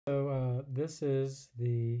this is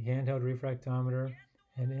the handheld refractometer,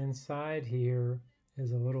 and inside here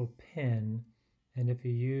is a little pin, and if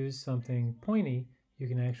you use something pointy, you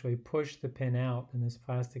can actually push the pin out and this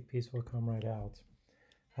plastic piece will come right out.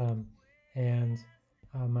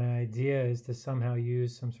 My idea is to somehow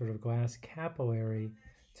use some sort of glass capillary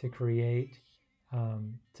to create,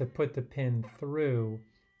 to put the pin through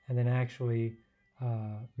and then actually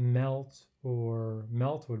melt, or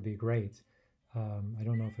melt would be great. I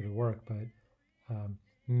don't know if it'll work, but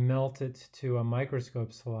melt it to a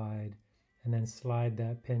microscope slide and then slide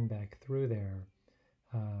that pin back through there.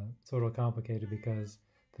 It's a little complicated because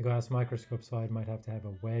the glass microscope slide might have to have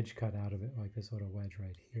a wedge cut out of it, like this little wedge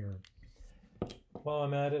right here. While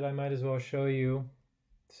I'm at it, I might as well show you.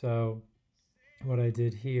 So what I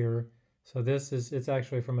did here, so this is, it's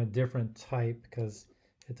actually from a different type because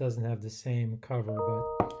it doesn't have the same cover,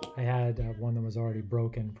 but I had one that was already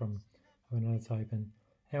broken from another type. And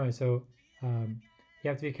anyway, so you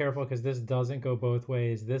have to be careful because this doesn't go both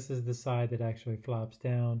ways. This is the side that actually flops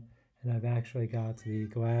down, and I've actually got the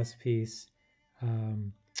glass piece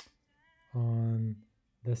on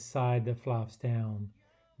the side that flops down.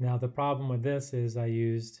 Now the problem with this is I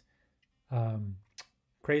used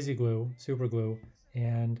crazy glue, super glue,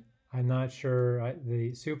 and I'm not sure,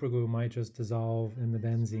 the super glue might just dissolve in the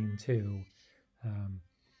benzene too.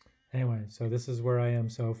 Anyway, so this is where I am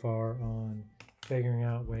so far on figuring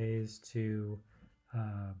out ways to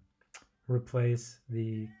replace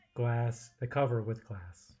the glass, the cover with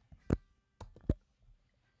glass.